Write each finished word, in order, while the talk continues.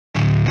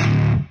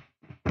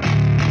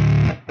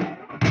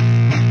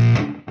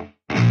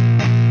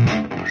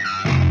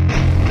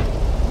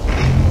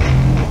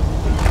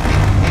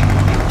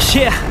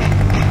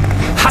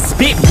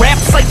spit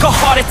raps like a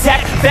heart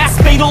attack,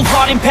 fast fatal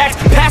heart impact,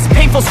 past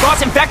painful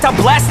scars. In fact, I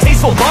blast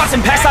tasteful bars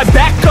and packs. I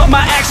back up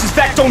my actions,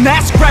 fact, don't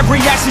ask, grab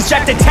reactions,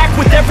 jacked, attack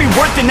with every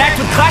word, then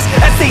act with class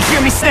as they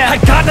hear me snap. I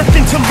got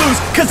nothing to lose,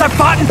 cause I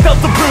fought and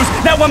felt the bruise.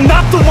 Now I'm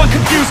not the one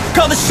confused,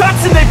 call the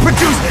shots and they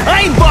produce.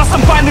 I ain't lost,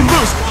 I'm finally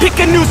loose, pick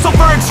a new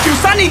silver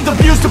excuse. I need the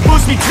views to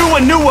boost me to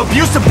a new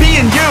abuse of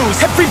being used.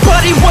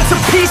 Everybody wants a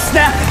piece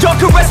now, y'all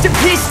can rest in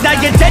peace now.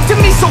 You're dead to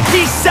me, so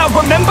peace out,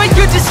 remember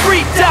you're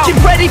discreet out. Get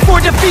ready for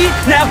defeat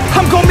now,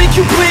 I'm gonna make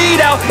you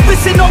bleed out.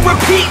 Listen on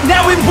repeat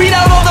now and weed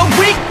out all the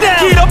weak now.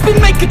 Get up and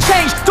make a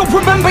change, don't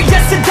remember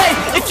yesterday.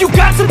 If you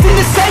got something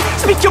to say,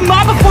 speak your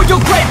mind before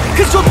your grave,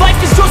 cause your life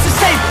is yours to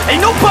save.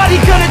 Ain't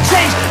nobody gonna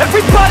change,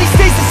 everybody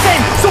stays the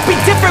same. So be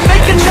different,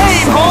 make a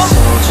name, huh?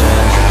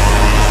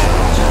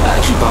 I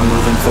keep on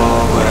moving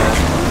forward,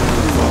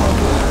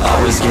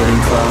 always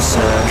getting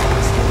closer,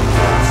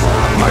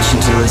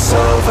 marching till it's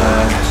over.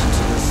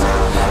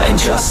 And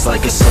just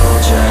like a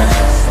soldier,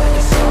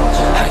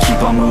 I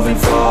keep on moving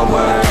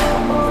forward,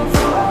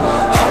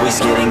 always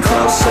getting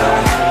closer,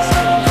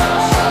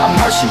 I'm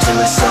marching till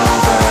it's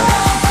over.